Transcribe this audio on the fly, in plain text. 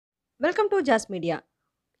Welcome to jazz media.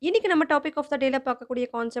 இன்னைக்கு நம்ம topic of the டேல பார்க்கக்கூடிய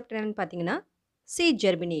கான்செப்ட் என்னன்னு பார்த்தீங்கன்னா, சீட்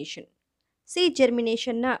ஜெர்மினேஷன். சீட்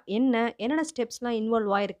ஜெர்மினேஷன்னா என்ன? என்னென்ன ஸ்டெப்ஸ்லாம்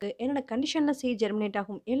இன்வால்வ் ஆயிருக்கு? என்னென்ன கண்டிஷன்ல சீட் ஜெர்மினேட்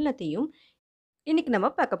ஆகும்? எல்லாத்தையும் இன்னைக்கு நம்ம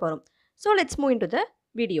பார்க்க போறோம். So let's move into the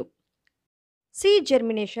video. Seat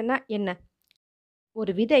ஜெர்மினேஷன்னா என்ன?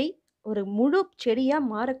 ஒரு விதை ஒரு முழு செடியா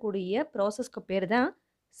மாறக்கூடிய ப்ராசஸ்க்கு பேர் தான்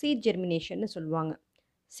சீட் ஜெர்மினேஷன்னு சொல்லுவாங்க.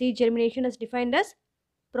 Seed germination is defined as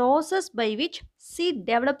process by which seed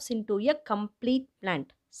develops into a complete plant.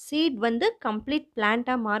 Seed வந்து complete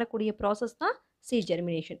plant-ஆ மாறக்கூடிய ப்ராசஸ் தான் seed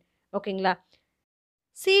germination. ஓகேங்களா?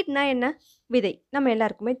 சீட்னா என்ன? விதை. நம்ம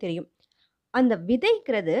எல்லாருக்குமே தெரியும். அந்த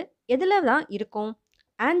விதைங்கிறது எதில் தான் இருக்கும்?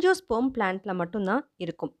 ஆஞ்சியோஸ்பெர்ம் பிளான்ட்ல மட்டும்தான்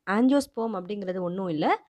இருக்கும். ஆஞ்சியோஸ்பெர்ம் அப்படிங்கிறது ஒன்றும்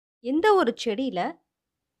இல்லை. எந்த ஒரு செடியில்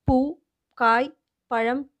பூ, காய்,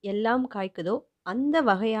 பழம் எல்லாம் காய்க்குதோ அந்த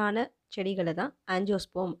வகையான செடிகளை தான்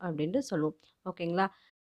ஆஞ்சியோஸ்பெர்ம் அப்படின்ட்டு சொல்லுவோம். ஓகேங்களா?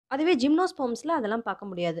 அதுவே ஜிம்னோஸ்பெர்ம்ஸில் அதெல்லாம் பார்க்க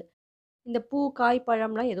முடியாது. இந்த பூ, காய்,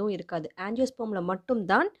 பழம்லாம் எதுவும் இருக்காது. ஆஞ்சியோஸ்பெர்மில்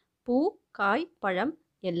மட்டும்தான் பூ, காய், பழம்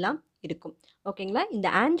எல்லாம் இருக்கும். ஓகேங்களா? இந்த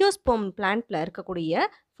ஆஞ்சியோஸ்பெர்ம் பிளான்ட்டில் இருக்கக்கூடிய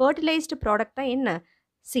ஃபர்டிலைஸ்டு ப்ராடக்ட் தான் என்ன?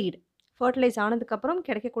 சீடு. ஃபர்டிலைஸ் ஆனதுக்கப்புறம்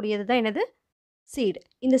கிடைக்கக்கூடியது தான் என்னது? சீடு.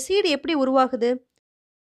 இந்த சீடு எப்படி உருவாகுது?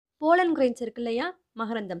 போலன் கிரெயின்ஸ் இருக்கு இல்லையா?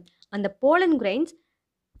 மகரந்தம். அந்த pollen grains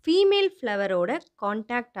female ஃப்ளவரோட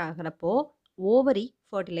contact ஆகிறப்போ ovary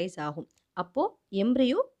fertilise ஆகும். அப்போது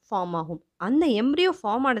எம்ப்ரியோ ஃபார்ம் ஆகும். அந்த எம்ப்ரியோ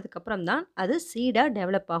ஃபார்ம் ஆனதுக்கப்புறம் தான் அது சீடாக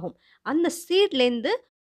டெவலப் ஆகும். அந்த சீட்லேருந்து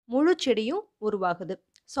முழு செடியும் உருவாகுது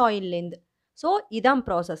சாயில்லேருந்து. ஸோ இதான்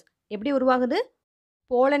ப்ராசஸ். எப்படி உருவாகுது?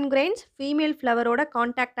 போலன் கிரெயின்ஸ் ஃபீமேல் ஃப்ளவரோட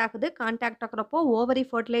காண்டாக்ட் ஆகுது. காண்டாக்ட் ஆகிறப்போ ஓவரி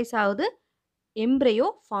ஃபர்டிலைஸ் ஆகுது. எம்ப்ரியோ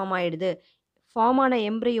ஃபார்ம் ஆகிடுது. ஃபார்ம் ஆன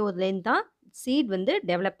எம்ப்ரியோலேருந்து தான் சீட் வந்து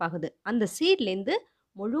டெவலப் ஆகுது. அந்த சீட்லேருந்து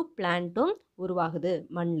முழு பிளான்ட்டும் உருவாகுது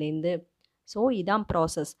மண்லேருந்து. ஸோ இதான்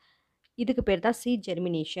ப்ராசஸ். இதுக்கு பேர் தான் சீட்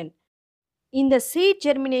ஜெர்மினேஷன். இந்த சீட்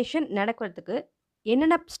ஜெர்மினேஷன் நடக்கிறதுக்கு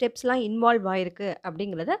என்னென்ன ஸ்டெப்ஸ்லாம் இன்வால்வ் ஆகிருக்கு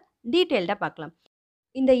அப்படிங்கிறத டீட்டெயில்டாக பார்க்கலாம்.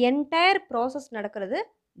 இந்த என்டையர் ப்ராசஸ் நடக்கிறது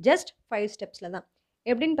ஜஸ்ட் 5 ஸ்டெப்ஸில் தான்.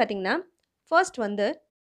 எப்படின்னு பார்த்தீங்கன்னா, ஃபர்ஸ்ட் வந்து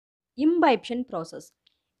இம்பைப்ஷன் ப்ராசஸ்.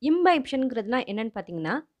 இம்பைப்ஷனுங்கிறதுலாம் என்னென்னு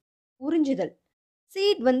பார்த்தீங்கன்னா, உறிஞ்சுதல்.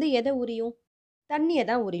 சீட் வந்து எதை உரியும்? தண்ணியை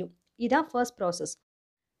தான் உரியும். இதுதான் ஃபர்ஸ்ட் ப்ராசஸ்.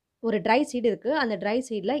 ஒரு ட்ரை சீடு இருக்குது. அந்த ட்ரை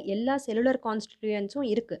சீடில் எல்லா செல்லுலர் கான்ஸ்டிடியூயன்ஸும்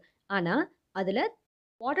இருக்குது. ஆனால் அதில்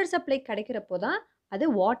வாட்டர் சப்ளை கிடைக்கிறப்போ தான் அது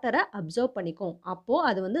வாட்டரை அப்சர்வ் பண்ணிக்கும். அப்போது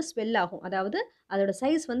அது வந்து ஸ்வெல் ஆகும். அதாவது அதோட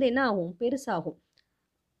சைஸ் வந்து என்ன ஆகும்? பெருசாகும்.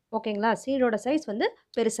 ஓகேங்களா? சீடோட சைஸ் வந்து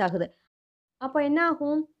பெருசாகுது. அப்போ என்ன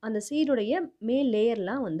ஆகும்? அந்த சீடுடைய மேல்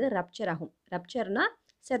லேயர்லாம் வந்து ரப்சர் ஆகும். ரப்சர்னால்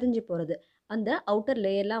செதஞ்சு போகிறது. அந்த அவுட்டர்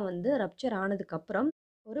லேயர்லாம் வந்து ரப்சர் ஆனதுக்கப்புறம்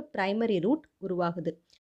ஒரு ப்ரைமரி ரூட் உருவாகுது.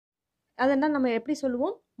 அதெல்லாம் நம்ம எப்படி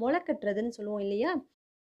சொல்லுவோம்? முளை கட்டுறதுன்னு சொல்லுவோம் இல்லையா?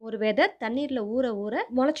 ஒரு விதை தண்ணீரில் ஊற ஊற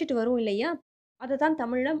முளைச்சிட்டு வரும் இல்லையா? அதை தான்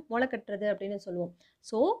தமிழில் முளை கட்டுறது அப்படின்னு சொல்லுவோம்.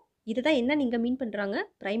 ஸோ இதுதான் என்ன நீங்கள் மீன் பண்ணுறாங்க?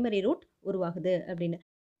 ப்ரைமரி ரூட் உருவாகுது அப்படின்னு.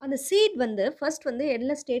 அந்த சீட் வந்து ஃபர்ஸ்ட் வந்து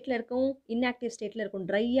என்ன ஸ்டேட்டில் இருக்கும்? இன்ஆக்டிவ் ஸ்டேட்டில் இருக்கும்.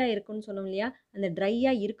 ட்ரையாக இருக்கும்னு சொன்னோம் இல்லையா? அந்த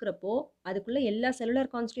ட்ரையாக இருக்கிறப்போ அதுக்குள்ளே எல்லா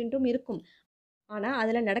செல்லுலர் கான்ஸ்டிடியூன்ட்டும் இருக்கும். ஆனால்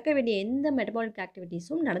அதில் நடக்க வேண்டிய எந்த மெட்டபாலிக்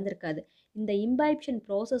ஆக்டிவிட்டீஸும் நடந்திருக்காது. இந்த இம்பைப்ஷன்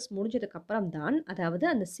ப்ராசஸ் முடிஞ்சதுக்கப்புறம் தான், அதாவது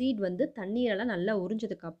அந்த சீட் வந்து தண்ணீரெல்லாம் நல்லா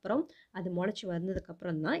உறிஞ்சதுக்கப்புறம் அது முளைச்சி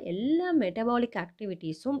வந்ததுக்கப்புறம் தான் எல்லா மெட்டபாலிக்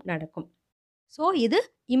ஆக்டிவிட்டீஸும் நடக்கும். ஸோ இது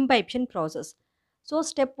இம்பைப்ஷன் ப்ராசஸ். ஸோ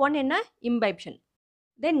ஸ்டெப் 1 என்ன? இம்பைப்ஷன்.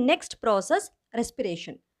 Then next process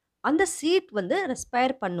respiration. அந்த சீட் வந்து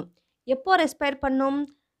ரெஸ்பயர் பண்ணும். எப்போ ரெஸ்பயர் பண்ணும்?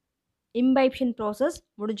 இம்பைப்ஷன் ப்ராசஸ்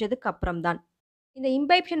முடிஞ்சதுக்கு அப்புறம் தான். இந்த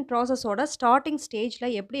இம்பைப்ஷன் ப்ராசஸோட ஸ்டார்டிங்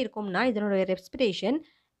ஸ்டேஜில் எப்படி இருக்கும்னா, இதனுடைய ரெஸ்பிரேஷன்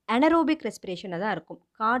அனரோபிக் ரெஸ்பிரேஷனாக தான் இருக்கும்.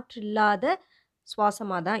 காற்றில்லாத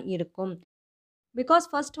சுவாசமாக தான் இருக்கும். பிகாஸ்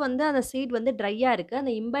ஃபர்ஸ்ட் வந்து அந்த சீட் வந்து ட்ரையாக இருக்குது.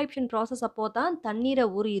 அந்த இம்பைப்ஷன் ப்ராசஸ் அப்போ தான் தண்ணீரை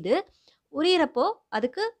உரியுது. உரியிறப்போ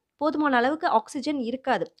அதுக்கு போதுமான அளவுக்கு ஆக்சிஜன்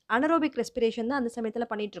இருக்காது. அனரோபிக் ரெஸ்பிரேஷன் தான் அந்த சமயத்தில்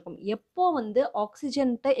பண்ணிகிட்ருக்கும். எப்போ வந்து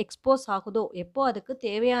ஆக்சிஜன்கிட்ட எக்ஸ்போஸ் ஆகுதோ, எப்போ அதுக்கு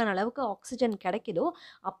தேவையான அளவுக்கு ஆக்சிஜன் கிடைக்குதோ,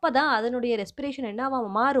 அப்போ தான் அதனுடைய ரெஸ்பிரேஷன் என்னவா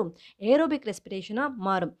மாறும்? ஏரோபிக் ரெஸ்பிரேஷனாக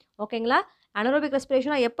மாறும். ஓகேங்களா? அனரோபிக்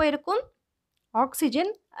ரெஸ்பிரேஷனாக எப்போ இருக்கும்?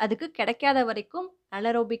 ஆக்சிஜன் அதுக்கு கிடைக்காத வரைக்கும்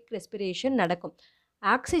அனரோபிக் ரெஸ்பிரேஷன் நடக்கும்.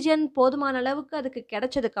 ஆக்சிஜன் போதுமான அளவுக்கு அதுக்கு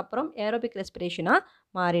கிடைச்சதுக்கப்புறம் ஏரோபிக் ரெஸ்பிரேஷனாக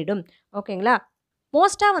மாறிடும். ஓகேங்களா?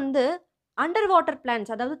 மோஸ்ட்டாக வந்து அண்டர் வாட்டர்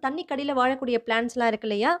பிளான்ட்ஸ், அதாவது தண்ணி கடியில் வாழக்கூடிய பிளான்ட்ஸ்லாம் இருக்கு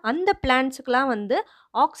இல்லையா? அந்த பிளான்ட்ஸுக்கெலாம் வந்து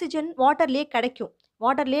ஆக்சிஜன் வாட்டர்லேயே கிடைக்கும்.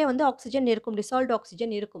 வாட்டர்லேயே வந்து ஆக்சிஜன் இருக்கும், டிசால்வ்டு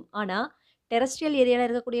ஆக்சிஜன் இருக்கும். ஆனால் டெரஸ்ட்ரியல் ஏரியாவில்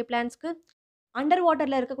இருக்கக்கூடிய பிளான்ட்ஸ்க்கு அண்டர்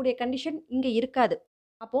வாட்டரில் இருக்கக்கூடிய கண்டிஷன் இங்கே இருக்காது.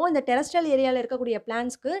 அப்போது இந்த டெரஸ்ட்ரியல் ஏரியாவில் இருக்கக்கூடிய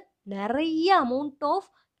பிளான்ட்ஸ்க்கு நிறைய அமௌண்ட் ஆஃப்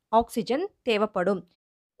ஆக்சிஜன் தேவைப்படும்.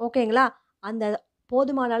 ஓகேங்களா? அந்த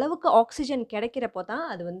போதுமான அளவுக்கு ஆக்சிஜன் கிடைக்கிறப்போ தான்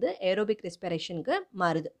அது வந்து ஏரோபிக் ரெஸ்பிரேஷனுக்கு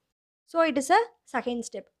மாறுது. So it is a second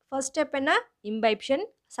step. First step என்ன? இம்பைப்ஷன்.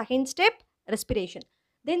 Second step respiration.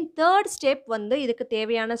 Then third step வந்து இதுக்கு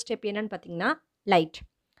தேவையான ஸ்டெப் என்னன்னு பார்த்தீங்கன்னா, லைட்.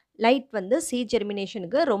 லைட் வந்து சீட்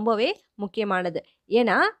ஜெர்மினேஷனுக்கு ரொம்பவே முக்கியமானது.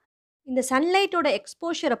 ஏன்னா, இந்த சன்லைட்டோட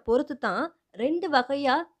எக்ஸ்போஷர பொறுத்து தான் 2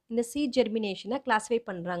 வகையா இந்த சீட் ஜெர்மினேஷன கிளாஸிஃபை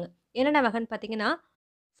பண்றாங்க. என்னென்ன வகைன்னு பார்த்தீங்கன்னா,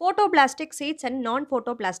 ஃபோட்டோபிளாஸ்டிக் சீட்ஸ் அண்ட் நான்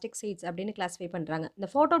ஃபோட்டோபிளாஸ்டிக் சீட்ஸ் அப்படின்னு கிளாஸிஃபை பண்றாங்க. இந்த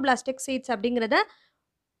ஃபோட்டோபிளாஸ்டிக் சீட்ஸ் அப்படிங்கிறத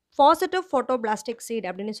பாசிட்டிவ் ஃபோட்டோபிளாஸ்டிக் சீட்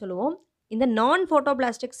அப்படின்னு சொல்லுவோம். இந்த நான்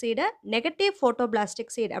ஃபோட்டோபிளாஸ்டிக் சீட நெகட்டிவ்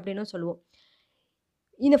ஃபோட்டோபிளாஸ்டிக் சீட் அப்படின்னும் சொல்லுவோம்.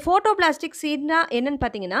 இந்த ஃபோட்டோபிளாஸ்டிக் சீட்னா என்னன்னு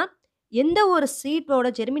பார்த்தீங்கன்னா, எந்த ஒரு சீட்டோட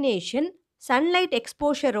ஜெர்மினேஷன் சன்லைட்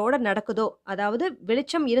எக்ஸ்போஷரோட நடக்குதோ, அதாவது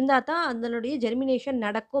வெளிச்சம் இருந்தா தான் அதனுடைய ஜெர்மினேஷன்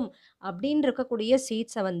நடக்கும் அப்படின்னு இருக்கக்கூடிய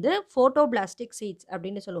சீட்ஸ வந்து ஃபோட்டோபிளாஸ்டிக் சீட்ஸ்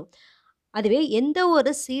அப்படின்னு சொல்லுவோம். அதுவே எந்த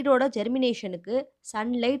ஒரு சீடோட ஜெர்மினேஷனுக்கு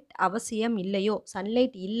சன்லைட் அவசியம் இல்லையோ,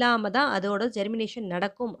 சன்லைட் இல்லாம தான் அதோட ஜெர்மினேஷன்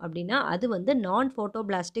நடக்கும் அப்படின்னா, அது வந்து நான்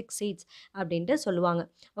ஃபோட்டோபிளாஸ்டிக் சீட்ஸ் அப்படின்ட்டு சொல்லுவாங்க.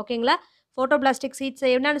 ஓகேங்களா? ஃபோட்டோபிளாஸ்டிக் சீட்ஸ்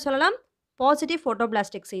என்னன்னு சொல்லலாம்? பாசிட்டிவ்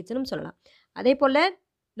ஃபோட்டோபிளாஸ்டிக் சீட்ஸ்னும் சொல்லலாம். அதேபோல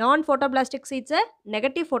நான் ஃபோட்டோபிளாஸ்டிக் சீட்ஸ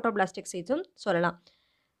நெகட்டிவ் ஃபோட்டோபிளாஸ்டிக் சீட்ஸும் சொல்லலாம்.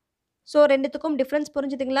 ஸோ 2த்துக்கும் டிஃபரன்ஸ்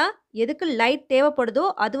புரிஞ்சுதுங்களா? எதுக்கு லைட் தேவைப்படுதோ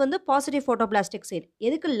அது வந்து பாசிட்டிவ் ஃபோட்டோபிளாஸ்டிக் சீட்.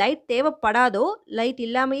 எதுக்கு லைட் தேவைப்படாதோ, லைட்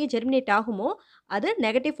இல்லாமயே ஜெர்மினேட் ஆகுமோ, அது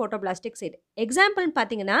நெகட்டிவ் ஃபோட்டோபிளாஸ்டிக் சீட். எக்ஸாம்பிள்னு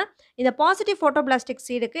பார்த்தீங்கன்னா, இந்த positive ஃபோட்டோபிளாஸ்டிக்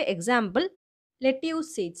சீடுக்கு example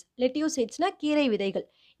lettuce seeds. Lettuce சீட்ஸ்னா கீரை விதைகள்.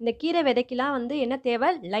 இந்த கீரை விதைக்கெல்லாம் வந்து என்ன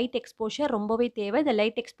தேவை? லைட் எக்ஸ்போஷர் ரொம்பவே தேவை. இந்த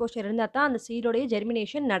லைட் எக்ஸ்போஷர் இருந்தா தான் அந்த சீடோடைய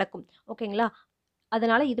ஜெர்மினேஷன் நடக்கும். ஓகேங்களா?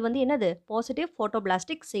 அதனால இது வந்து என்னது? Positive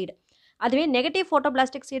ஃபோட்டோபிளாஸ்டிக் seat. அதுவே நெகட்டிவ்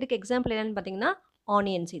ஃபோட்டோபிளாஸ்டிக் சீடுக்கு எக்ஸாம்பிள் என்னன்னு பார்த்தீங்கன்னா,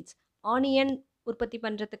 ஆனியன் சீட்ஸ். ஆனியன் உற்பத்தி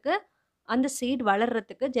பண்ணுறதுக்கு, அந்த சீட்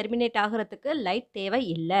வளர்றதுக்கு, ஜெர்மினேட் ஆகுறதுக்கு லைட் தேவை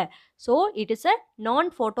இல்ல. ஸோ, இட் இஸ் அ நான்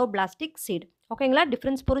ஃபோட்டோபிளாஸ்டிக் சீட். ஓகேங்களா?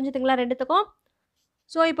 டிஃபரன்ஸ் புரிஞ்சுதுங்களா 2த்துக்கும்?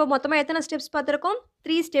 ஸோ, இப்போ மொத்தமா எத்தனை ஸ்டெப்ஸ் பார்த்துருக்கோம்?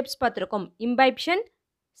 3 ஸ்டெப்ஸ் பார்த்துருக்கோம். இம்பைப்ஷன்,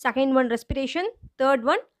 second one respiration, third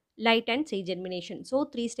one light and seat germination. So,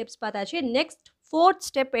 3 steps பார்த்தாச்சு. நெக்ஸ்ட் 4த்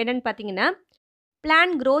ஸ்டெப் என்னன்னு பார்த்தீங்கன்னா,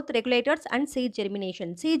 plant growth regulators and seat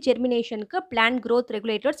germination. Seat ஜெர்மினேஷனுக்கு plant growth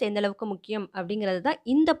regulators எந்த அளவுக்கு முக்கியம் அப்படிங்கிறது தான்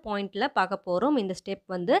இந்த பாயிண்ட்ல பார்க்க போறோம். இந்த ஸ்டெப்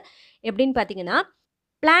வந்து எப்படின்னு பார்த்தீங்கன்னா,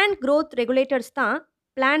 பிளான்ட் growth ரெகுலேட்டர்ஸ் தான்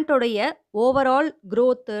பிளான்ட்டோடைய ஓவரால்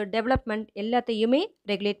growth, டெவலப்மெண்ட் எல்லாத்தையுமே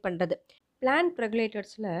ரெகுலேட் பண்றது. பிளான்ட்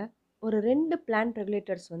ரெகுலேட்டர்ஸ்ல ஒரு 2 பிளான்ட்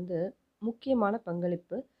ரெகுலேட்டர்ஸ் வந்து முக்கியமான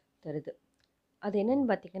பங்களிப்பு தருது. அது என்னன்னு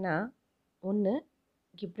பார்த்தீங்கன்னா, ஒன்று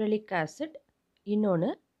கிப்ரலிக் ஆசிட்,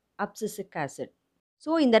 இன்னொன்று அப்சிசிக் ஆசிட்.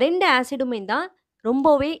 ஸோ, இந்த 2 ஆசிடுமே தான்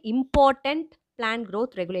ரொம்பவே இம்பார்ட்டன்ட் பிளான்ட்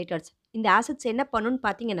growth ரெகுலேட்டர்ஸ். இந்த ஆசிட்ஸ் என்ன பண்ணுன்னு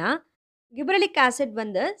பார்த்தீங்கன்னா, கிப்ரலிக் ஆசிட்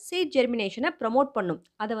வந்து சீட் ஜெர்மினேஷனை ப்ரமோட் பண்ணும்.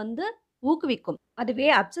 அதை வந்து ஊக்குவிக்கும். அதுவே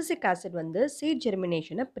அப்சிசிக் ஆசிட் வந்து சீட்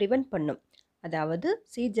ஜெர்மினேஷனை ப்ரிவென்ட் பண்ணும். அதாவது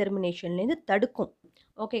சீட் ஜெர்மினேஷன்லேருந்து தடுக்கும்.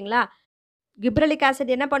 ஓகேங்களா? கிப்ரலிக்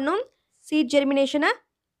ஆசிட் என்ன பண்ணும்? சீட் ஜெர்மினேஷனை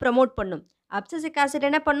ப்ரமோட் பண்ணும். அப்சிசிக் ஆசிட்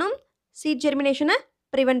என்ன பண்ணும்? சீட் ஜெர்மினேஷனை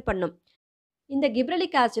ப்ரிவென்ட் பண்ணும். இந்த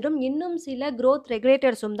கிப்ரலிக் ஆசிடும் இன்னும் சில growth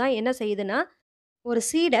ரெகுலேட்டர்ஸும் தான் என்ன செய்யுதுன்னா, ஒரு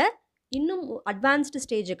சீடை இன்னும் அட்வான்ஸ்டு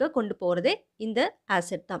ஸ்டேஜுக்கு கொண்டு போகிறதே இந்த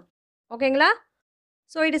ஆசிட் தான். ஓகேங்களா?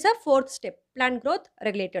 So, it is a 4th step plant growth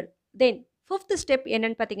regulator. Then 5th step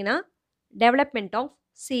என்னன்னு பார்த்தீங்கன்னா, டெவலப்மெண்ட் ஆஃப்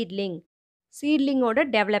சீட்லிங். சீட்லிங்கோட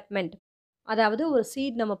டெவலப்மெண்ட். அதாவது ஒரு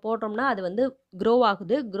சீட் நம்ம போடுறோம்னா அது வந்து க்ரோ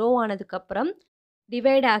ஆகுது. க்ரோ ஆனதுக்கப்புறம்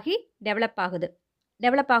டிவைட் ஆகி டெவலப் ஆகுது.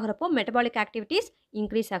 டெவலப் ஆகுறப்போ மெட்டபாலிக் ஆக்டிவிட்டீஸ்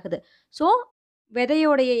இன்க்ரீஸ் ஆகுது. ஸோ,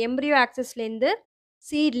 விதையோடைய எம்ப்ரியோ ஆக்சஸ்லேருந்து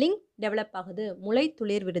சீட்லிங் டெவலப் ஆகுது. முளை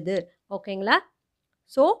துளிர் விடுது. ஓகேங்களா?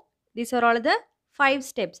 So, these are all the 5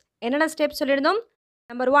 steps. என்னென்ன ஸ்டெப்ஸ் சொல்லியிருந்தோம்?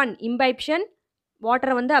 நம்பர் 1 இம்பைப்ஷன்,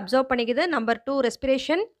 வாட்டரை வந்து அப்சர்வ் பண்ணிக்குது. நம்பர் 2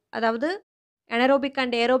 ரெஸ்பிரேஷன், அதாவது அனரோபிக்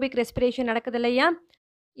அண்ட் ஏரோபிக் ரெஸ்பிரேஷன் நடக்குது இல்லையா?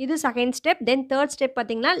 இது second step. Then third step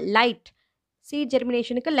பார்த்தீங்கன்னா லைட். சீட்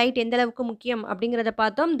ஜெர்மினேஷனுக்கு லைட் எந்த அளவுக்கு முக்கியம் அப்படிங்கிறத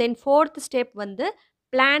பார்த்தோம். தென் 4th ஸ்டெப் வந்து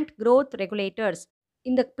பிளான்ட் growth ரெகுலேட்டர்ஸ்.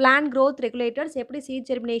 இந்த பிளான்ட் growth ரெகுலேட்டர்ஸ் எப்படி சீட்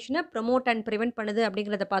ஜெர்மினேஷனை ப்ரமோட் அண்ட் ப்ரிவென்ட் பண்ணுது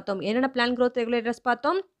அப்படிங்கிறத பார்த்தோம். என்னென்ன பிளான்ட் growth ரெகுலேட்டர்ஸ்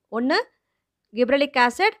பார்த்தோம்? ஒன்று கிப்ரலிக்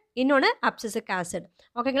ஆசிட், இன்னொன்று அப்சிசிக் ஆசிட்.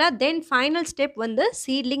 ஓகேங்களா? தென் ஃபைனல் ஸ்டெப் வந்து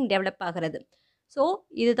சீட்லிங் டெவலப் ஆகிறது. ஸோ,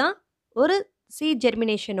 இதுதான் ஒரு சீட்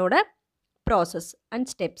ஜெர்மினேஷனோட ப்ராசஸ் அண்ட்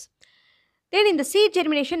ஸ்டெப்ஸ். தென் இந்த சீட்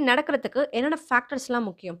ஜெர்மினேஷன் நடக்கிறதுக்கு என்னென்ன ஃபேக்டர்ஸ்லாம்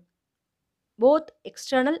முக்கியம்? Both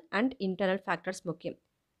external and internal factors முக்கியம்.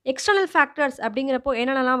 எக்ஸ்டர்னல் ஃபேக்டர்ஸ் அப்படிங்கிறப்போ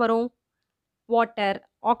என்னென்னலாம் வரும்? வாட்டர்,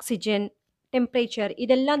 ஆக்சிஜன், டெம்பரேச்சர்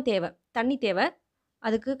இதெல்லாம் தேவை. தண்ணி தேவை.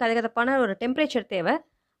 அதுக்கு கதகதப்பான ஒரு டெம்பரேச்சர் தேவை.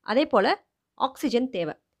 அதே போல் ஆக்சிஜன்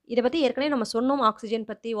தேவை. இதை பற்றி ஏற்கனவே நம்ம சொன்னோம். ஆக்சிஜன்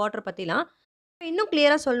பற்றி, வாட்டர் பற்றிலாம். இன்னும்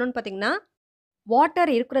கிளியராக சொல்லணும்னு பார்த்தீங்கன்னா,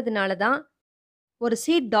 வாட்டர் இருக்கிறதுனால தான் ஒரு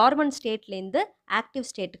சீட் டார்மன்ட் ஸ்டேட்லேருந்து ஆக்டிவ்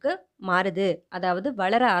ஸ்டேட்டுக்கு மாறுது. அதாவது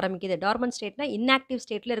வளர ஆரம்பிக்குது. டார்மன்ட் ஸ்டேட்னா இன்ஆக்டிவ்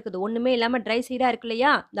ஸ்டேட்டில் இருக்குது. ஒன்றுமே இல்லாமல் ட்ரை சீடாக இருக்கு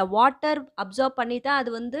இல்லையா? இந்த வாட்டர் அப்சர்வ் பண்ணி தான்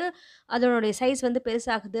அது வந்து அதனுடைய சைஸ் வந்து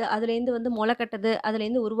பெருசாகுது. அதுலேருந்து வந்து முளை கட்டுது.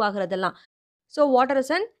 அதுலேருந்து உருவாகிறதெல்லாம். So water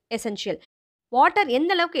is an essential. Water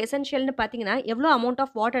எந்த அளவுக்கு எசென்ஷியல்னு பார்த்தீங்கன்னா, எவ்வளோ அமௌண்ட்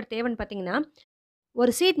ஆஃப் வாட்டர் தேவைன்னு பார்த்தீங்கன்னா,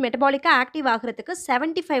 ஒரு சீட் மெட்டபாலிக்கா ஆக்டிவ் ஆகுறதுக்கு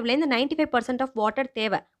 75லேருந்து 95% ஆஃப் வாட்டர்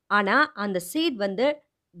தேவை. ஆனா, அந்த சீட் வந்து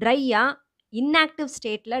ட்ரையா, இன்ஆக்டிவ்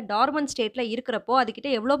ஸ்டேட்ல, டார்மன்ட் ஸ்டேட்ல இருக்கிறப்போ, அதுகிட்ட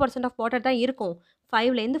எவ்வளோ பெர்சென்ட் ஆஃப் வாட்டர் தான் இருக்கும்?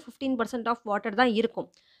 5லேருந்து 15% ஆஃப் வாட்டர் தான் இருக்கும்.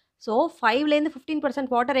 ஸோ 5லேருந்து 15%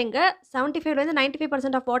 வாட்டர் எங்க? 75லேருந்து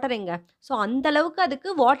 95% ஆஃப் வாட்டர் எங்க? ஸோ அந்த அளவுக்கு அதுக்கு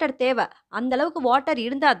வாட்டர் தேவை. அந்த அளவுக்கு வாட்டர்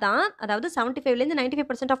இருந்தா தான், அதாவது 75லேருந்து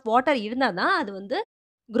 95% ஆஃப் வாட்டர் இருந்தா தான், அது வந்து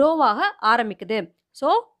க்ரோவ் ஆக ஆரம்பிக்குது. ஸோ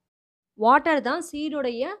வாட்டர் தான்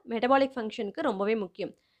சீடுடைய மெட்டபாலிக் ஃபங்ஷனுக்கு ரொம்பவே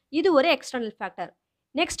முக்கியம். இது ஒரு எக்ஸ்டர்னல் ஃபேக்டர்.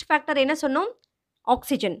 நெக்ஸ்ட் ஃபேக்டர் என்ன சொன்னோம்?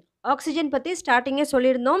 ஆக்ஸிஜன். ஆக்ஸிஜன் பத்தி ஸ்டார்ட்டிங்கே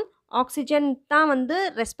சொல்லியிருந்தோம். ஆக்ஸிஜன் தான் வந்து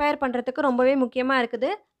ரெஸ்பயர் பண்றதுக்கு ரொம்பவே முக்கியமா இருக்குது.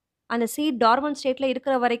 அந்த சீட் டார்மன்ட் ஸ்டேட்ல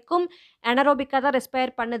இருக்கிற வரைக்கும் அனரோபிக்கா தான்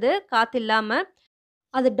ரெஸ்பயர் பண்ணுது, காத்து இல்லாம.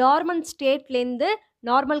 அது டார்மன்ட் ஸ்டேட்லேருந்து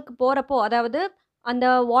நார்மலுக்கு போறப்போ, அதாவது அந்த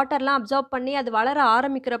வாட்டர்லாம் அப்சார்ப் பண்ணி அது வளர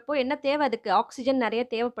ஆரம்பிக்கிறப்போ என்ன தேவை அதுக்கு? ஆக்ஸிஜன் நெறைய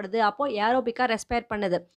தேவைப்படுது. அப்போ ஏரோபிக்கா ரெஸ்பயர்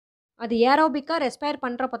பண்ணுது. அது ஏரோபிக்கா ரெஸ்பயர்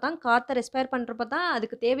பண்றப்ப தான், காத்த ரெஸ்பயர் பண்றப்ப தான்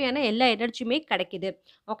அதுக்கு தேவையான எல்லா எனர்ஜியுமே கிடைக்குது.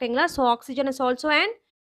 ஓகேங்களா? So oxygen is also an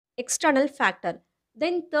external factor.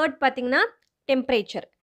 Then third பார்த்தீங்கன்னா, டெம்பரேச்சர்.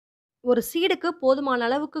 ஒரு சீடுக்கு போதுமான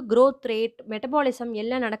அளவுக்கு குரோத் ரேட், மெட்டபாலிசம்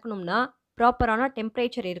எல்லாம் நடக்கணும்னா, ப்ராப்பரான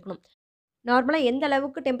டெம்பரேச்சர் இருக்கணும். நார்மலா எந்த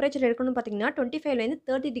அளவுக்கு டெம்பரேச்சர் இருக்கணும்னு பார்த்தீங்கன்னா, 25லேருந்து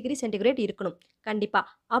 30 டிகிரி சென்டிகிரேட் இருக்கணும். கண்டிப்பா.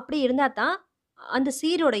 அப்படி இருந்தா தான், அந்த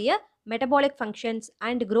சீருடைய metabolic functions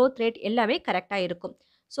and growth rate எல்லாமே கரெக்ட்டா இருக்கும்.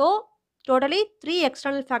 ஸோ, டோட்டலி 3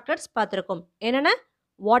 எக்ஸ்டர்னல் ஃபேக்டர்ஸ் பார்த்துருக்கோம். என்னென்ன?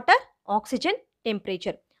 Water, oxygen,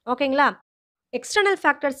 temperature. ஓகேங்களா? எக்ஸ்டர்னல்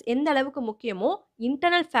ஃபேக்டர்ஸ் எந்த அளவுக்கு முக்கியமோ,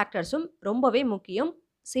 இன்டர்னல் ஃபேக்டர்ஸும் ரொம்பவே முக்கியம்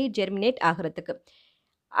சீட் ஜெர்மினேட் ஆகுறதுக்கு.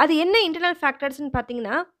 அது என்ன இன்டர்னல் ஃபேக்டர்ஸ்ன்னு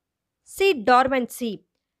பார்த்தீங்கன்னா, சீட் டார்மன்சி.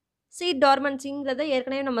 சீட் டார்மன்சிங்கிறத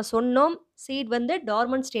ஏற்கனவே நம்ம சொன்னோம். சீட் வந்து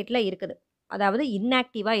டார்மன்ட் ஸ்டேட்ல இருக்குது. அதாவது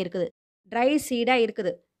இன்ஆக்டிவா இருக்குது. ட்ரை சீடா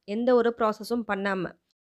இருக்குது. எந்த ஒரு ப்ராசஸும் பண்ணாம.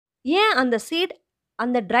 ஏன் அந்த சீட்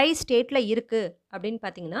அந்த ட்ரை ஸ்டேட்ல இருக்கு அப்படின்னு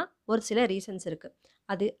பார்த்தீங்கன்னா, ஒரு சில ரீசன்ஸ் இருக்கு.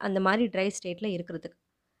 அது அந்த மாரி ட்ரை ஸ்டேட்ல இருக்கிறதுக்கு.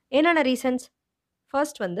 என்னென்ன ரீசன்ஸ்?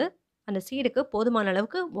 ஃபர்ஸ்ட் வந்து அந்த சீடுக்கு போதுமான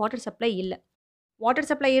அளவுக்கு வாட்டர் சப்ளை இல்ல. வாட்டர்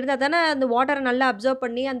சப்ளை இருந்தா தானே அந்த வாட்டர நல்லா அப்சர்வ்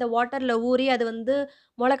பண்ணி, அந்த வாட்டர்ல ஊறி அது வந்து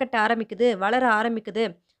மொள கட்ட ஆரம்பிக்குது, வளர ஆரம்பிக்குது.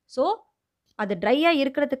 ஸோ, அது ட்ரையா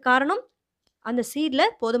இருக்கிறதுக்கு காரணம், அந்த சீட்ல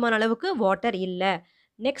போதுமான அளவுக்கு வாட்டர் இல்ல.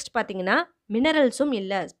 நெக்ஸ்ட் பார்த்தீங்கன்னா, மினரல்ஸும்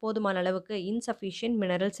இல்ல. போதுமான அளவுக்கு இன்சஃபிஷியன்ட்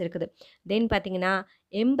மினரல்ஸ் இருக்குது. தென் பார்த்தீங்கன்னா,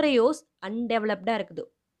 எம்ப்ரையோஸ் அன்டெவலப்டா இருக்குது.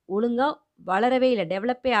 ஒழுங்கா வளரவே இல்ல.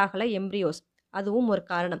 டெவலப்பே ஆகல எம்ப்ரியோஸ். அதுவும் ஒரு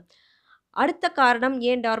காரணம். அடுத்த காரணம்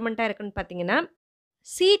ஏன் டார்மன்ட்டா இருக்குன்னு பார்த்தீங்கன்னா,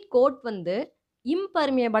 சீட் கோட் வந்து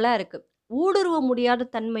இம்பெர்மியபிளா இருக்கு. ஊடுருவ முடியாத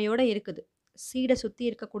தன்மையோட இருக்குது. சீட சுத்தி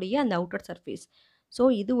இருக்கக்கூடிய அந்த அவுட்டர் சர்ஃபேஸ். ஸோ,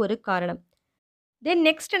 இது ஒரு காரணம். தென்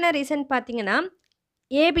நெக்ஸ்ட் என்ன ரீசன் பார்த்தீங்கன்னா,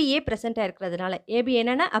 ஏபிஏ பிரசென்ட்டா இருக்கிறதுனால. ஏபி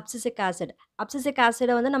என்னன்னா அப்சிசிக் ஆசிட். அப்சிசிக்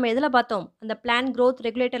ஆசிட வந்து நம்ம எதுல பார்த்தோம்? அந்த பிளான்ட் குரோத்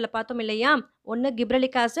ரெகுலேட்டர்ல பார்த்தோம் இல்லையா? ஒண்ணு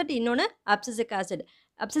கிப்ரலிக் ஆசிட், இன்னொன்னு அப்சிசிக் ஆசிட்.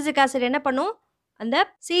 அப்சிசிக் ஆசிட் என்ன பண்ணும்? அந்த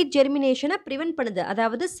சீட் ஜெர்மினேஷன பிரிவென்ட் பண்ணுது.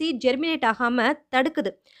 அதாவது சீட் ஜெர்மினேட் ஆகாம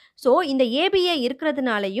தடுக்குது. ஸோ, இந்த ஏபிஏ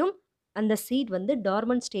இருக்கிறதுனாலயும் அந்த சீட் வந்து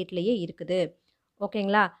டார்மன்ட் ஸ்டேட்லயே இருக்குது.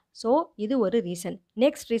 ஓகேங்களா? ஸோ, இது ஒரு ரீசன்.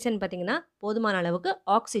 நெக்ஸ்ட் ரீசன் பார்த்தீங்கன்னா, போதுமான அளவுக்கு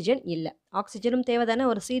ஆக்ஸிஜன் இல்ல. ஆக்ஸிஜனும் தேவை தானே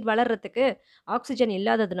ஒரு சீட் வளர்றதுக்கு. ஆக்ஸிஜன்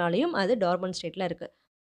இல்லாததுனாலயும் அது டார்மன்ட் ஸ்டேட்ல இருக்கு.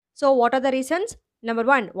 So, what are the reasons? Number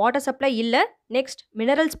 1 water supply இல்ல. நெக்ஸ்ட்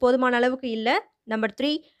மினரல்ஸ் போதுமான அளவுக்கு இல்ல. நம்பர்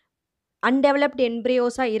 3 அன்டெவலப்ட்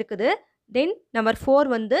எம்ப்ரியோஸா இருக்குது. தென் நம்பர் 4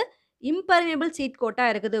 வந்து இம்பெர்மியபிள் சீட் கோட்டா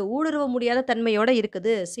இருக்குது. ஊடுருவ முடியாத தன்மையோட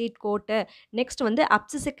இருக்குது சீட் கோட்டு. நெக்ஸ்ட் வந்து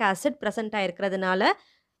அப்சிசிக் ஆசிட் பிரசென்ட்டா இருக்கிறதுனால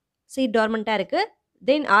சீட் டார்மன்ட்டா இருக்கு.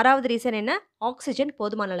 தென் 6வது ரீசன் என்ன? ஆக்ஸிஜன்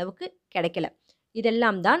போதுமான அளவுக்கு கிடைக்கல.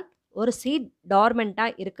 இதெல்லாம் தான் ஒரு சீட் டார்மன்ட்டா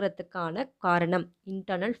இருக்கிறதுக்கான காரணம்.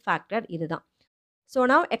 இன்டர்னல் ஃபேக்டர் இதுதான். ஸோ,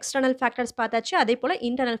 நவ் எக்ஸ்டர்னல் ஃபேக்டர்ஸ் பார்த்தாச்சு. அதேபோல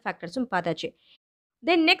இன்டர்னல் ஃபேக்டர்ஸும் பார்த்தாச்சு.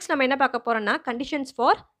 தென் நெக்ஸ்ட் நம்ம என்ன பார்க்க போறோம்னா, conditions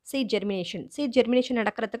for seat germination. Seat germination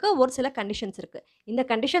நடக்கிறதுக்கு ஒரு சில கண்டிஷன்ஸ் இருக்கு. இந்த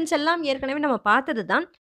கண்டிஷன்ஸ் எல்லாம் ஏற்கனவே நம்ம பார்த்தது தான்.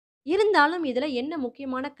 இருந்தாலும் இதில என்ன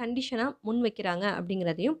முக்கியமான கண்டிஷனா முன்வைக்கிறாங்க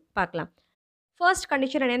அப்படிங்கிறதையும் பார்க்கலாம். ஃபர்ஸ்ட்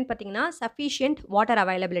கண்டிஷன் என்னன்னு பார்த்தீங்கன்னா, சஃபிஷியன்ட் வாட்டர்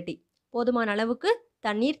அவைலபிலிட்டி. போதுமான அளவுக்கு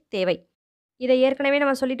தண்ணீர் தேவை. இதை ஏற்கனவே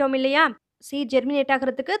நம்ம சொல்லிட்டோம் இல்லையா? சீட் ஜெர்மினேட்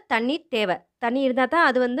ஆகுறதுக்கு தண்ணீர் தேவை. தண்ணி இருந்தா தான்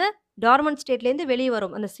அது வந்து டார்மன்ட் ஸ்டேட்லேருந்து வெளிய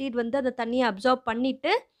வரும். அந்த சீட் வந்து அந்த தண்ணிய அப்சார்ப்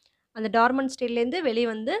பண்ணிட்டு, அந்த டார்மன்ட் ஸ்டேட்லேருந்து வெளிய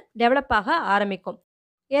வந்து டெவலப் ஆக ஆரம்பிக்கும்.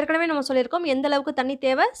 ஏற்கனவே நம்ம சொல்லியிருக்கோம், எந்த அளவுக்கு தண்ணி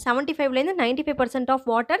தேவை? 75லேருந்து 95% ஆஃப்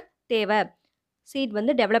வாட்டர் தேவை. சீட்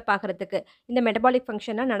வந்து டெவலப் ஆகுறதுக்கு. இந்த மெட்டபாலிக்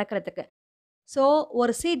ஃபங்ஷன்லாம் நடக்கிறதுக்கு. ஸோ,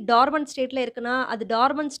 ஒரு சீட் டார்மன்ட் ஸ்டேட்ல இருக்குன்னா, அது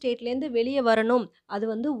டார்மன்ட் ஸ்டேட்லேருந்து வெளிய வரணும். அது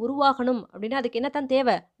வந்து உருவாகணும் அப்படின்னா, அதுக்கு என்ன தான்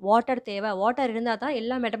தேவை? வாட்டர் தேவை. வாட்டர் இருந்தா தான்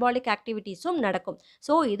எல்லா மெட்டபாலிக் ஆக்டிவிட்டீஸும் நடக்கும்.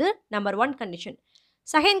 ஸோ, இது நம்பர் 1 கண்டிஷன்.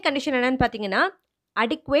 செகண்ட் கண்டிஷன் என்னன்னு பார்த்தீங்கன்னா,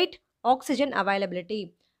 அடிக்வேட் ஆக்ஸிஜன் அவைலபிலிட்டி.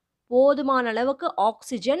 போதுமான அளவுக்கு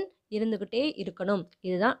ஆக்ஸிஜன் இருந்துகிட்டே இருக்கணும்.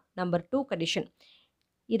 இதுதான் நம்பர் 2 கண்டிஷன்.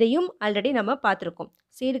 இதையும் ஆல்ரெடி நம்ம பார்த்துருக்கோம்.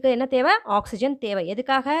 சீடுக்கு என்ன தேவை? ஆக்ஸிஜன் தேவை.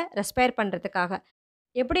 எதுக்காக? ரெஸ்பயர் பண்றதுக்காக.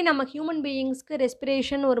 எப்படி நம்ம ஹியூமன் பீயிங்ஸ்க்கு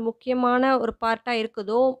ரெஸ்பிரேஷன் ஒரு முக்கியமான ஒரு பார்ட்டா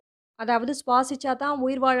இருக்குதோ, அதாவது சுவாசிச்சா தான்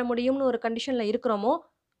உயிர் வாழ முடியும்னு ஒரு கண்டிஷன்ல இருக்கிறோமோ,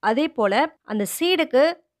 அதேபோல அந்த சீடுக்கு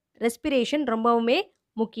ரெஸ்பிரேஷன் ரொம்பவுமே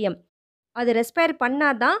முக்கியம். அது ரெஸ்பயர் பண்ணா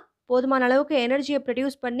தான் போதுமான அளவுக்கு எனர்ஜிய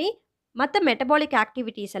ப்ரொடியூஸ் பண்ணி, மத்த மெட்டபாலிக்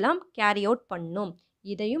ஆக்டிவிட்டீஸ் எல்லாம் கேரி அவுட் பண்ணும்.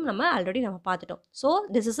 இதையும் நம்ம பார்த்துட்டோம். So,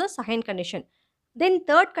 this is a second condition. Then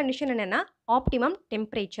 3 condition என்னன்னா, ஆப்டிமம்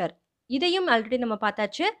டெம்பரேச்சர். இதையும் ஆல்ரெடி நம்ம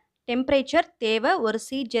பார்த்தாச்சு. டெம்பரேச்சர் தேவை ஒரு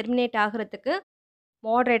சீட் ஜெர்மினேட் ஆகுறதுக்கு.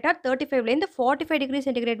 மாடரேட்டா 35லேருந்து 45 டிகிரி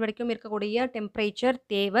சென்டிகிரேட் வரைக்கும் இருக்கக்கூடிய டெம்பரேச்சர்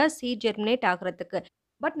தேவை சீட் ஜெர்மினேட் ஆகுறதுக்கு.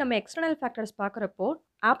 பட் நம்ம எக்ஸ்டர்னல் ஃபேக்டர்ஸ் பார்க்குறப்போ,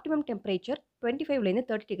 ஆப்டிமம் டெம்பரேச்சர் 25லேருந்து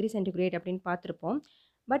 30 டிகிரி சென்டிகிரேட் அப்படின்னு பார்த்துருப்போம்.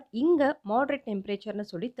 பட் இங்க மாடரேட் டெம்பரேச்சர்னு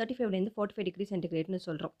சொல்லி 35லேருந்து 45 டிகிரி சென்டிகிரேட்னு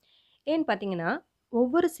சொல்றோம். ஏன்னு பார்த்தீங்கன்னா,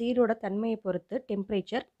 ஒவ்வொரு சீடோட தன்மையை பொறுத்து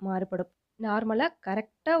டெம்பரேச்சர் மாறுபடும். நார்மலா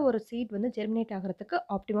கரெக்ட்டா ஒரு சீட் வந்து ஜெர்மினேட் ஆகுறதுக்கு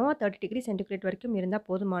ஆப்டிமமா 30 டிகிரி சென்டிகிரேட் வரைக்கும் இருந்தா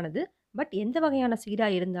போதுமானது. பட் எந்த வகையான சீடா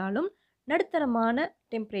இருந்தாலும் நடுத்தரமான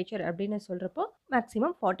டெம்பரேச்சர் அப்படின்னு சொல்றப்போ,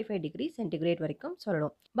 மேக்ஸிமம் 45 டிகிரி சென்டிகிரேட் வரைக்கும்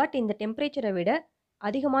சொல்லணும். பட் இந்த டெம்பரேச்சர விட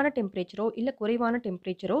அதிகமான டெம்பரேச்சரோ, இல்ல குறைவான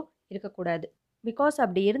டெம்பரேச்சரோ இருக்கக்கூடாது. பிகாஸ்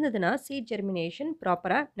அப்படி இருந்ததுன்னா, சீட் ஜெர்மினேஷன்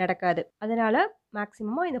ப்ராப்பரா நடக்காது. அதனால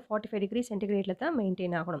மேக்ஸிமமா இந்த 45 டிகிரி சென்டிகிரேட்ல தான்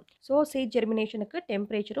மெயின்டெயின் ஆகணும். ஸோ, சீட் ஜெர்மினேஷனுக்கு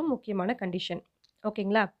டெம்பரேச்சரும் முக்கியமான கண்டிஷன்.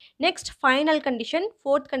 ஓகேங்களா? நெக்ஸ்ட் ஃபைனல் கண்டிஷன்,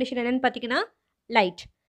 4த் கண்டிஷன் என்னன்னு பார்த்தீங்கன்னா, லைட்.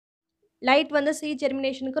 லைட் வந்து சீட்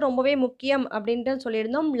ஜெர்மினேஷனுக்கு ரொம்பவே முக்கியம் அப்படின்ட்டு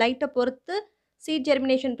சொல்லியிருந்தோம். லைட்ட பொறுத்து சீட்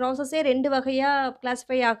ஜெர்மினேஷன் ப்ராசஸே 2 வகையா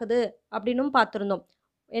கிளாஸிஃபை ஆகுது அப்படின்னும் பார்த்துருந்தோம்.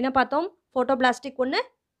 என்ன பார்த்தோம்? ஃபோட்டோபிளாஸ்டிக் ஒண்ணு,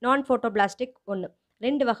 நான் ஃபோட்டோபிளாஸ்டிக் ஒண்ணு.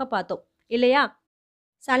 2 வகை பார்த்தோம். இல்லையா?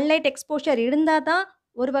 சன்லைட் எக்ஸ்போஷர் இருந்தா தான்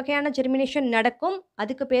ஒரு வகையான ஜெர்மினேஷன் நடக்கும்.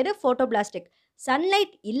 அதுக்கு பேரு ஃபோட்டோபிளாஸ்டிக்.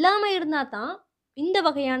 சன்லைட் இல்லாம இருந்தா தான் இந்த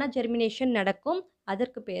வகையான ஜெர்மினேஷன் நடக்கும்.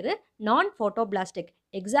 அதற்கு பேரு நான் ஃபோட்டோபிளாஸ்டிக்.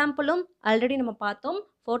 எக்ஸாம்பிளும் ஆல்ரெடி நம்ம பார்த்தோம்.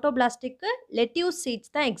 ஃபோட்டோபிளாஸ்டிக்கு லெட்யூஸ்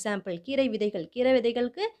சீட்ஸ் தான் எக்ஸாம்பிள். கீரை விதைகள். கீரை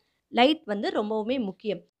விதைகளுக்கு லைட் வந்து ரொம்பவுமே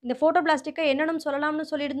முக்கியம். இந்த ஃபோட்டோபிளாஸ்டிக்க என்னன்னு சொல்லலாம்னு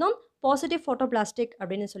சொல்லியிருந்தோம். பாசிட்டிவ் ஃபோட்டோபிளாஸ்டிக்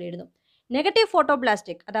அப்படின்னு சொல்லியிருந்தோம். நெகட்டிவ்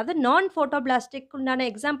ஃபோட்டோபிளாஸ்டிக் அதாவது நான் ஃபோட்டோபிளாஸ்டிக் உண்டான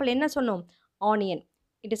எக்ஸாம்பிள் என்ன சொன்னோம்? Onion.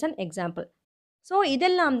 It is an example. So,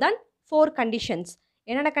 இதெல்லாம் தான் 4 கண்டிஷன்ஸ்.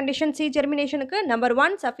 என்னென்ன condition seat ஜெர்மினேஷனுக்கு? Number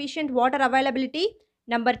 1 sufficient water availability.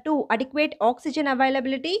 Number 2 adequate oxygen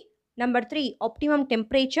availability. Number 3 optimum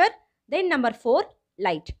temperature. Then number 4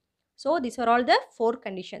 light. So, these are all the 4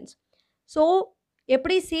 conditions. So,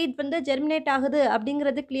 எப்படி seat வந்து germinate ஆகுது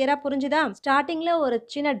அப்படிங்கிறது கிளியரா புரிஞ்சுதா? ஸ்டார்ட்டிங்ல ஒரு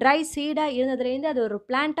சின்ன ட்ரை சீடா இருந்ததுலேருந்து அது ஒரு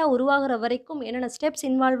பிளான்ட்டா உருவாகுற வரைக்கும் என்னென்ன ஸ்டெப்ஸ்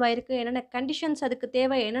இன்வால்வ் ஆயிருக்கு, என்னென்ன கண்டிஷன்ஸ் அதுக்கு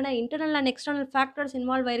தேவை, என்னென்ன internal and external factors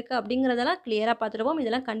involve ஆயிருக்கு அப்படிங்கிறதெல்லாம் கிளியரா பார்த்துருவோம்.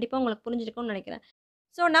 இதெல்லாம் கண்டிப்பா உங்களுக்கு புரிஞ்சிருக்கும்னு நினைக்கிறேன்.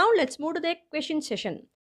 So, now let's move to the question session.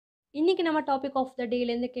 இன்னைக்கு நம்ம டாபிக் ஆஃப் த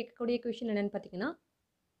டேலேருந்து கேட்கக்கூடிய கொஸ்டின் என்னன்னு பார்த்தீங்கன்னா,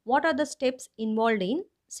 what are the steps involved in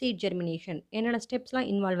seat germination? என்னென்ன ஸ்டெப்ஸ்லாம்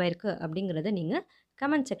இன்வால்வ் ஆயிருக்கு அப்படிங்கிறத நீங்க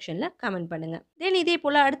கமெண்ட் செக்ஷன்ல கமெண்ட் பண்ணுங்க. தென் இதே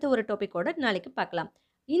போல அடுத்த ஒரு டாபிக்கோட நாளைக்கு பார்க்கலாம்.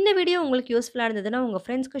 இந்த வீடியோ உங்களுக்கு யூஸ்ஃபுல்லா இருந்ததுன்னா உங்க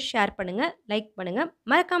ஃப்ரெண்ட்ஸ்க்கு ஷேர் பண்ணுங்க, லைக் பண்ணுங்க.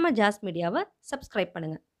 மறக்காம ஜாஸ் மீடியாவை சப்ஸ்கிரைப்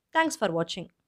பண்ணுங்க. தேங்க்ஸ் ஃபார் வாட்சிங்.